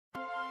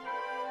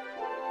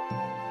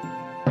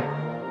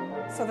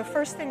So the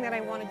first thing that I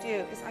want to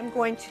do is I'm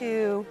going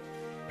to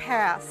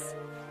pass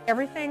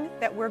everything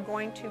that we're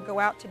going to go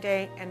out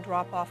today and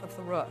drop off of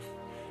the roof.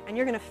 And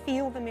you're going to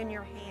feel them in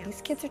your hands.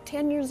 These kids are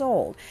 10 years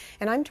old,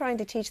 and I'm trying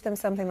to teach them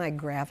something like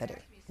gravity.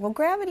 Well,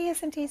 gravity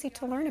isn't easy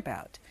to learn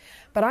about,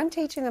 but I'm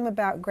teaching them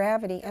about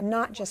gravity and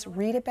not just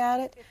read about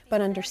it, but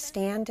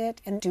understand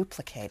it and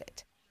duplicate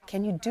it.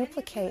 Can you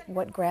duplicate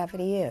what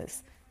gravity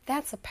is?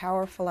 That's a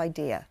powerful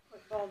idea.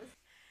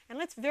 And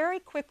let's very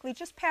quickly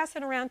just pass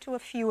it around to a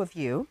few of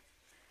you.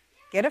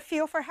 Get a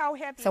feel for how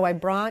heavy. So I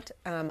brought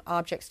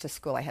objects to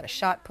school. I had a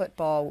shot put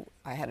ball,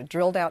 I had a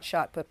drilled out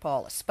shot put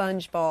ball, a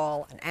sponge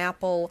ball, an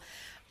apple,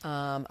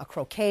 a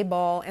croquet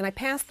ball, and I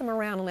passed them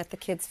around and let the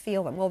kids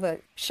feel them. Well, the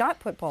shot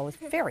put ball is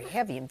very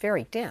heavy and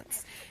very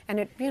dense, and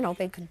it, you know,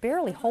 they could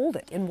barely hold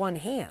it in one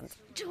hand.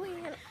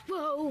 Joanne,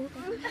 whoa.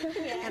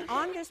 And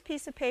on this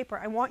piece of paper,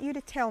 I want you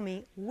to tell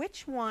me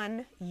which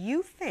one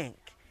you think,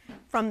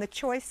 from the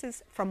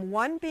choices, from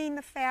 1 being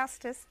the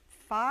fastest,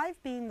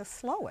 5 being the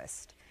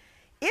slowest,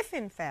 if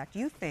in fact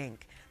you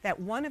think that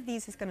one of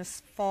these is going to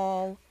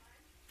fall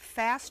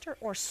faster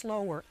or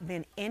slower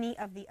than any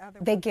of the other.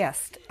 They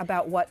guessed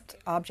about what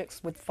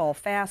objects would fall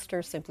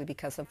faster simply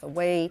because of the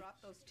weight.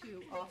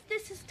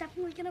 This is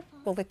definitely going to fall.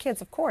 Well, the kids,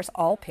 of course,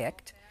 all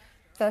picked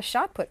the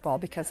shot put ball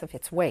because of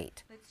its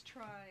weight. Let's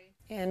try.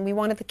 And we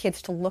wanted the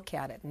kids to look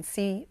at it and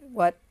see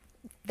what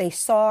they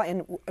saw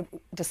and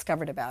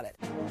discovered about it.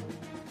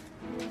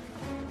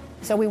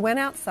 So we went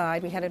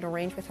outside, we had it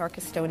arranged with our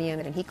custodian,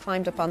 and he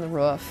climbed up on the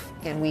roof,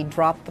 and we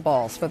dropped the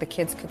balls so the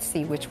kids could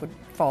see which would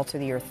fall to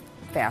the earth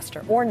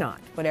faster, or not,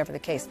 whatever the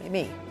case may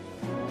be.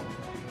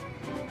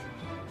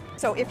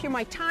 So if you're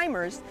my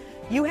timers,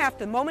 you have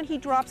to, the moment he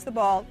drops the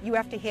ball, you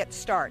have to hit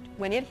start.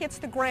 When it hits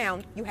the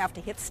ground, you have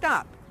to hit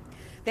stop.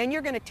 Then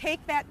you're going to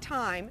take that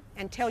time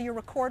and tell your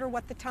recorder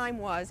what the time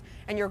was,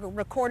 and your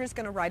recorder's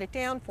going to write it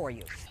down for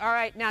you. All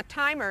right, now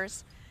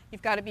timers,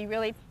 you've got to be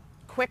really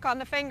quick on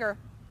the finger.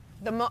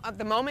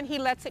 The moment he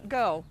lets it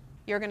go,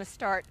 you're going to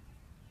start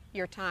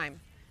your time.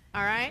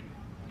 All right?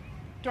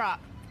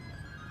 Drop.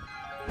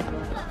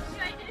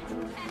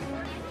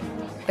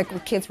 The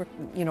kids were,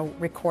 you know,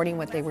 recording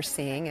what they were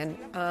seeing,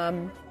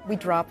 and we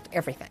dropped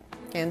everything.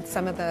 And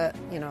some of the,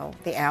 you know,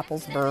 the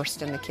apples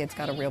burst, and the kids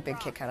got a real big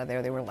kick out of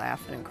there. They were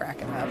laughing and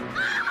cracking up.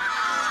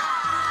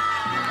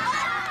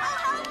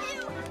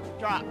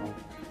 Drop.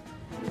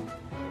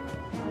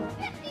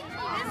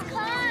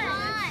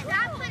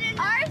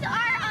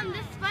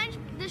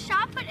 The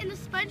shot put and the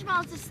sponge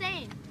ball is the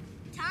same.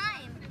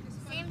 Time.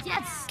 Same time.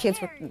 Yes.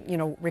 Kids were, you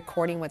know,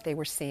 recording what they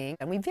were seeing,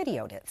 and we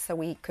videoed it so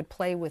we could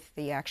play with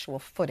the actual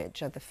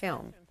footage of the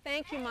film.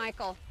 Thank you,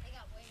 Michael.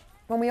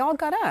 When we all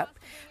got up,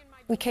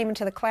 we came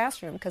into the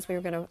classroom because we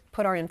were going to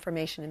put our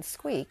information in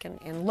Squeak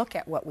and look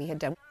at what we had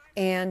done.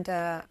 And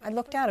I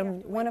looked out,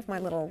 and one of my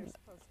little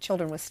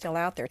children was still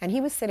out there, and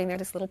he was sitting there,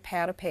 this little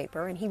pad of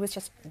paper, and he was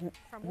just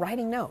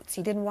writing notes.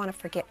 He didn't want to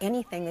forget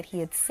anything that he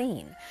had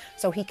seen,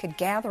 so he could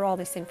gather all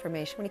this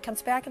information. When he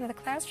comes back into the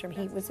classroom,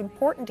 it was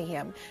important to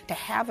him to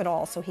have it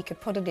all so he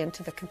could put it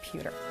into the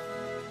computer.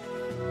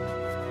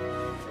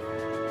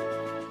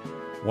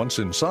 Once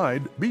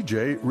inside,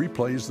 BJ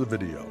replays the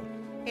video.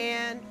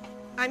 And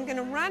I'm going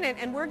to run it,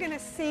 and we're going to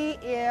see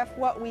if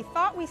what we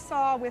thought we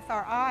saw with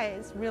our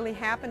eyes really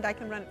happened. I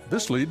can run it.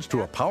 This leads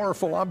to a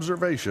powerful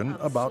observation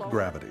about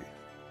gravity.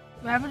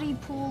 Gravity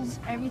pulls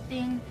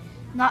everything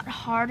not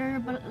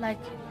harder, but like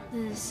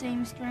the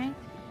same strength.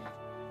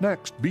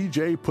 Next,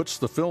 BJ puts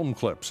the film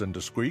clips into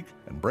Squeak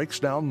and breaks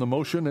down the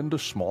motion into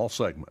small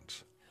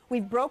segments.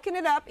 We've broken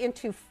it up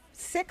into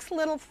 6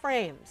 little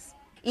frames.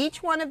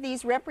 Each one of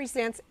these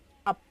represents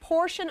a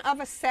portion of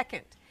a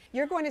second.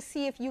 You're going to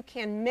see if you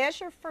can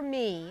measure for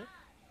me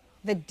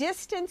the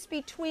distance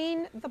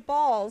between the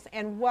balls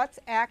and what's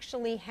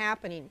actually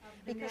happening.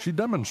 She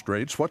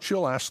demonstrates what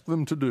she'll ask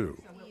them to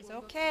do.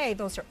 Okay,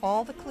 those are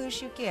all the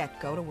clues you get.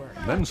 Go to work.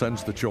 Then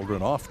sends the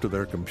children off to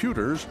their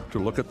computers to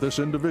look at this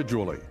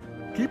individually.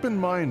 Keep in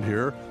mind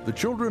here, the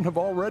children have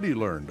already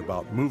learned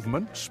about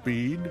movement,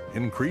 speed,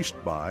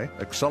 increased by,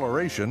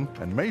 acceleration,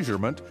 and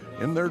measurement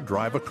in their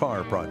Drive a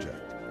Car project.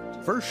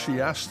 First, she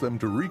asks them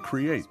to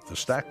recreate the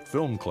stacked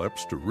film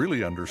clips to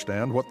really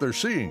understand what they're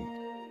seeing.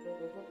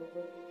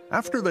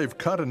 After they've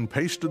cut and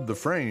pasted the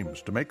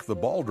frames to make the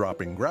ball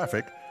dropping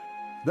graphic,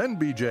 then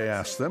BJ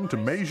asks them to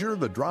measure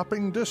the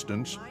dropping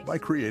distance by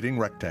creating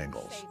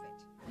rectangles.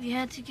 We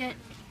had to get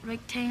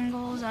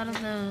rectangles out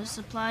of the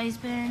supplies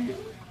bin,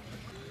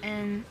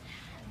 and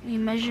we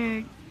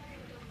measured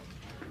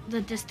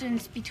the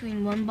distance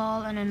between one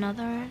ball and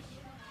another.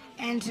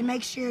 And to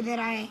make sure that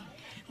I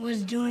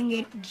was doing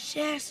it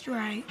just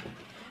right,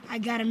 I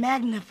got a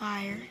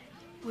magnifier,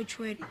 which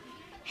would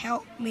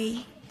help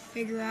me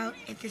figure out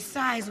if the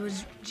size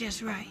was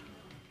just right.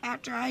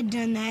 After I'd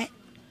done that,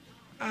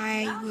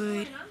 I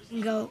would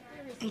go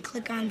and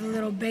click on the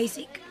little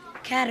basic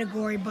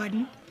category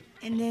button,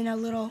 and then a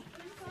little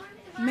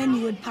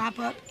menu would pop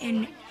up,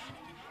 and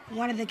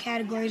one of the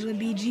categories would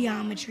be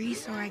geometry,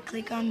 so I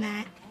click on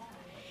that.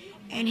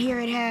 And here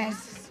it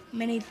has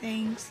many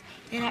things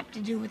that have to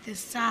do with the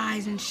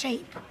size and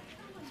shape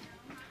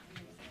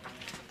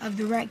of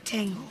the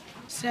rectangle.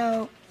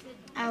 So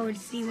I would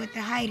see what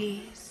the height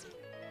is.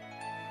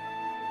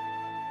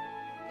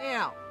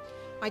 Now,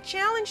 my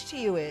challenge to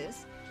you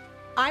is,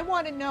 I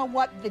want to know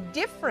what the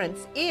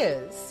difference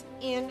is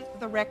in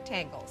the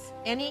rectangles.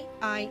 Any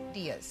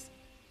ideas?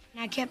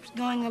 And I kept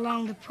going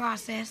along the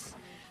process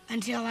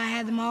until I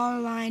had them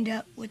all lined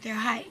up with their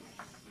height.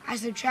 I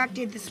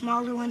subtracted the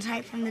smaller one's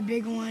height from the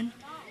bigger one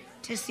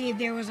to see if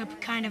there was a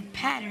kind of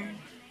pattern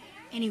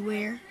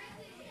anywhere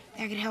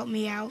that could help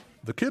me out.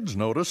 The kids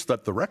notice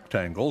that the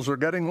rectangles are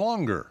getting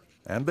longer,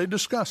 and they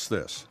discuss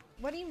this.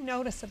 What do you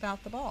notice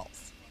about the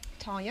balls?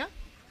 Talia?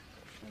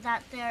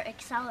 That they're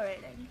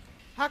accelerating.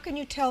 How can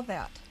you tell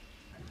that?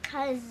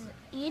 Because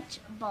each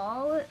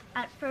ball,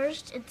 at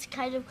first, it's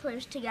kind of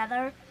close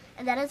together,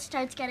 and then it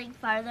starts getting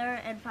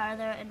farther and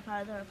farther and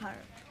farther apart.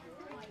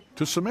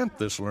 To cement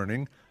this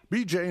learning,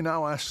 BJ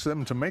now asks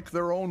them to make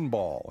their own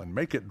ball and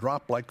make it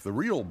drop like the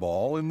real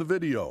ball in the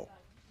video.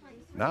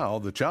 Now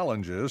the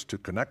challenge is to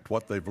connect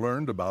what they've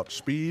learned about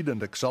speed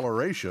and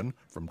acceleration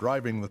from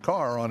driving the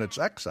car on its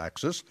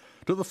x-axis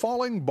to the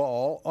falling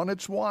ball on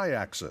its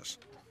y-axis.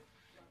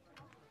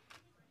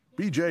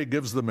 BJ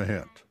gives them a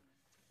hint.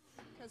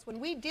 Because when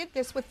we did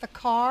this with the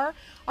car,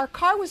 our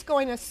car was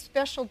going a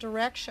special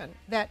direction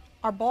that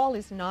our ball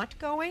is not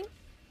going.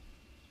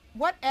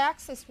 What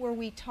axis were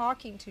we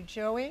talking to,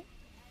 Joey?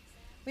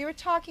 We were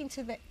talking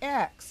to the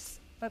X,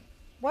 but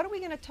what are we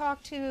going to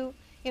talk to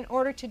in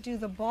order to do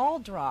the ball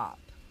drop?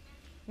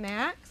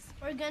 Max?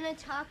 We're going to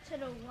talk to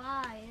the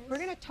Y's. We're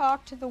going to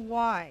talk to the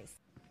Y's.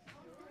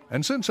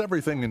 And since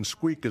everything in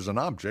Squeak is an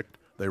object,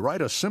 they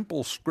write a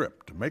simple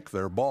script to make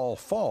their ball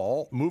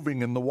fall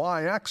moving in the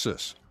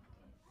y-axis.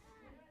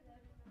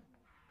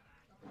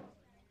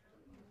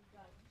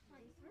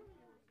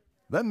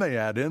 Then they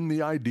add in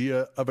the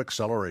idea of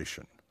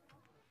acceleration.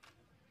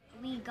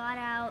 We got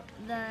out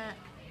the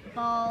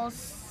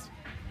ball's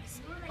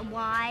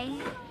Y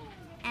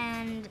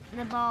and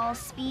the ball's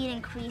speed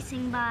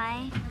increasing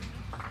by.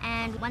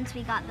 And once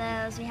we got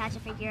those, we had to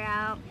figure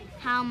out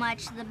how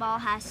much the ball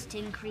has to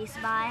increase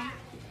by.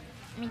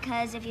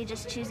 Because if you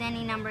just choose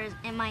any numbers,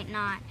 it might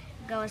not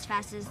go as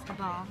fast as the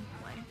ball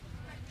would.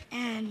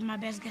 And my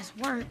best guess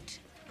worked.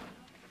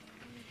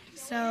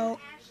 So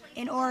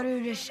in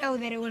order to show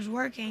that it was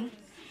working,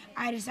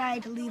 I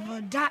decided to leave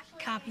a dot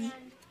copy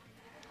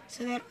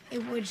so that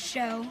it would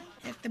show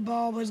that the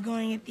ball was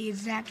going at the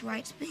exact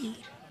right speed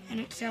and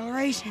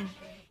acceleration.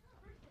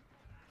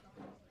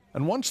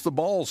 And once the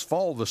balls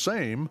fall the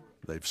same,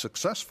 they've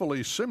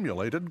successfully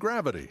simulated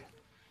gravity.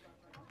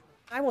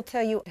 I will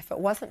tell you, if it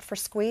wasn't for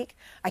Squeak,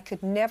 I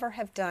could never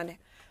have done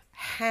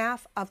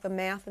half of the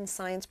math and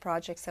science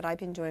projects that I've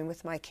been doing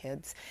with my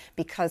kids,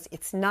 because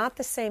it's not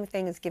the same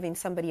thing as giving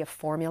somebody a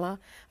formula.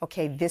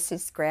 Okay, this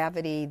is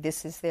gravity,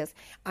 this is this.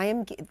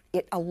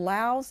 It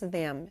allows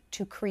them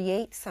to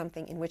create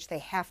something in which they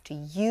have to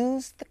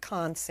use the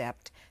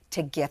concept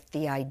to get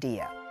the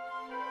idea.